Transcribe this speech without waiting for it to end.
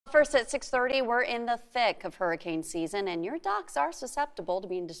First at 6:30, we're in the thick of hurricane season, and your docks are susceptible to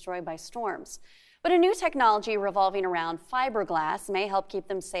being destroyed by storms. But a new technology revolving around fiberglass may help keep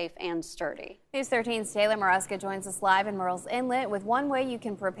them safe and sturdy. News 13's Taylor Maruska joins us live in Myrtle's Inlet with one way you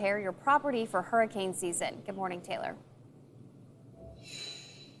can prepare your property for hurricane season. Good morning, Taylor.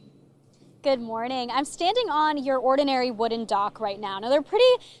 Good morning. I'm standing on your ordinary wooden dock right now. Now, they're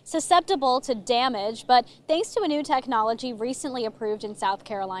pretty susceptible to damage, but thanks to a new technology recently approved in South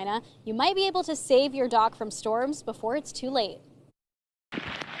Carolina, you might be able to save your dock from storms before it's too late.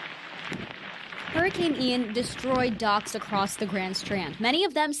 Hurricane Ian destroyed docks across the Grand Strand, many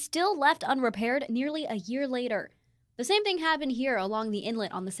of them still left unrepaired nearly a year later. The same thing happened here along the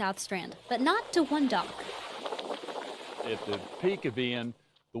inlet on the South Strand, but not to one dock. At the peak of Ian,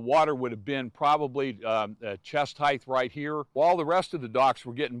 the water would have been probably chest height right here. While the rest of the docks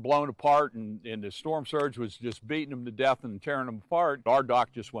were getting blown apart and the storm surge was just beating them to death and tearing them apart, our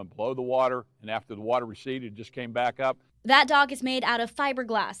dock just went below the water, and after the water receded, it just came back up. That dock is made out of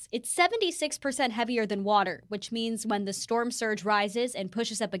fiberglass. It's 76% heavier than water, which means when the storm surge rises and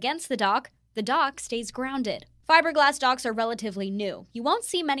pushes up against the dock stays grounded. Fiberglass docks are relatively new. You won't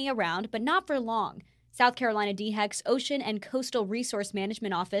see many around, but not for long. South Carolina DHEC's Ocean and Coastal Resource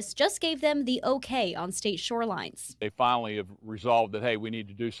Management Office just gave them the okay on state shorelines. They finally have resolved that, hey, we need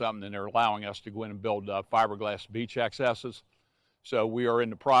to do something, and they're allowing us to go in and build fiberglass beach accesses. So we are in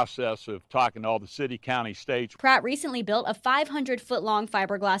the process of talking to all the city, county, states. Pratt recently built a 500-foot-long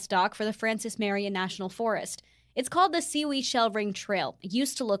fiberglass dock for the Francis Marion National Forest. It's called the Seaweed Shell Ring Trail. It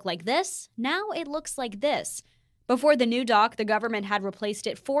used to look like this. Now it looks like this. Before the new dock, the government had replaced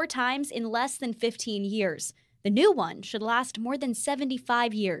it 4 times in less than 15 years. The new one should last more than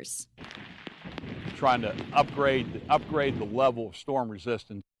 75 years. Trying to upgrade the level of storm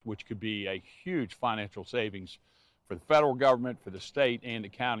resistance, which could be a huge financial savings for the federal government, for the state, and the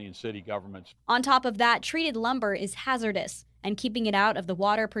county and city governments. On top of that, treated lumber is hazardous, and keeping it out of the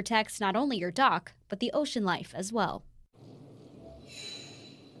water protects not only your dock, but the ocean life as well.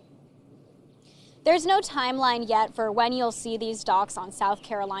 There's no timeline yet for when you'll see these docks on South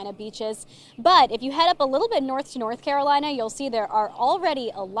Carolina beaches, but if you head up a little bit north to North Carolina, you'll see there are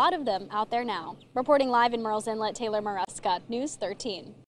already a lot of them out there now. Reporting live in Myrtle's Inlet, Taylor Maruska, News 13.